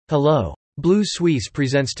Hello. Blue Suisse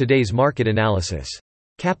presents today's market analysis.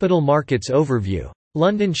 Capital Markets Overview.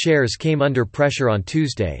 London shares came under pressure on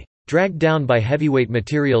Tuesday, dragged down by heavyweight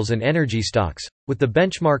materials and energy stocks, with the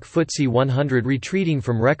benchmark FTSE 100 retreating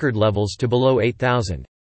from record levels to below 8,000.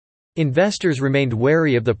 Investors remained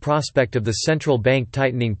wary of the prospect of the central bank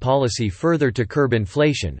tightening policy further to curb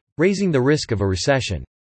inflation, raising the risk of a recession.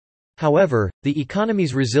 However, the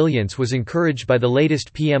economy's resilience was encouraged by the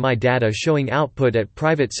latest PMI data showing output at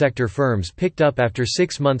private sector firms picked up after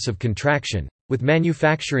 6 months of contraction, with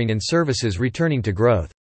manufacturing and services returning to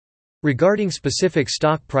growth. Regarding specific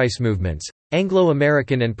stock price movements, Anglo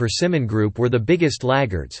American and Persimmon Group were the biggest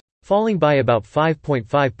laggards, falling by about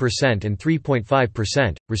 5.5% and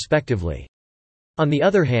 3.5%, respectively. On the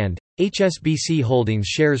other hand, HSBC Holdings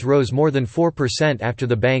shares rose more than 4% after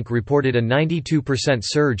the bank reported a 92%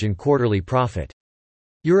 surge in quarterly profit.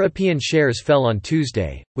 European shares fell on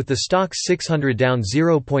Tuesday, with the Stoxx 600 down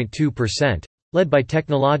 0.2%, led by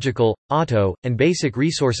technological, auto, and basic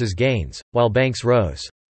resources gains, while banks rose.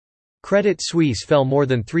 Credit Suisse fell more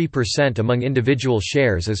than 3% among individual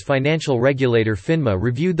shares as financial regulator FINMA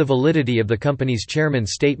reviewed the validity of the company's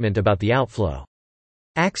chairman's statement about the outflow.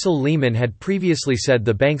 Axel Lehmann had previously said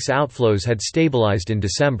the bank's outflows had stabilized in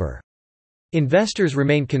December. Investors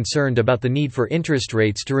remain concerned about the need for interest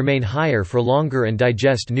rates to remain higher for longer and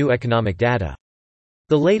digest new economic data.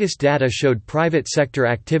 The latest data showed private sector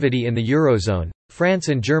activity in the Eurozone. France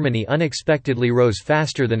and Germany unexpectedly rose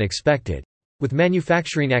faster than expected, with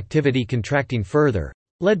manufacturing activity contracting further,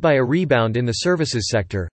 led by a rebound in the services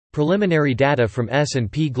sector, preliminary data from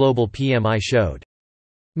S&P Global PMI showed.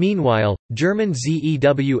 Meanwhile, German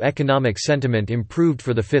ZEW economic sentiment improved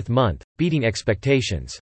for the 5th month, beating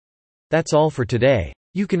expectations. That's all for today.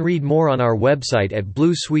 You can read more on our website at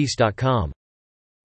bluesuisse.com.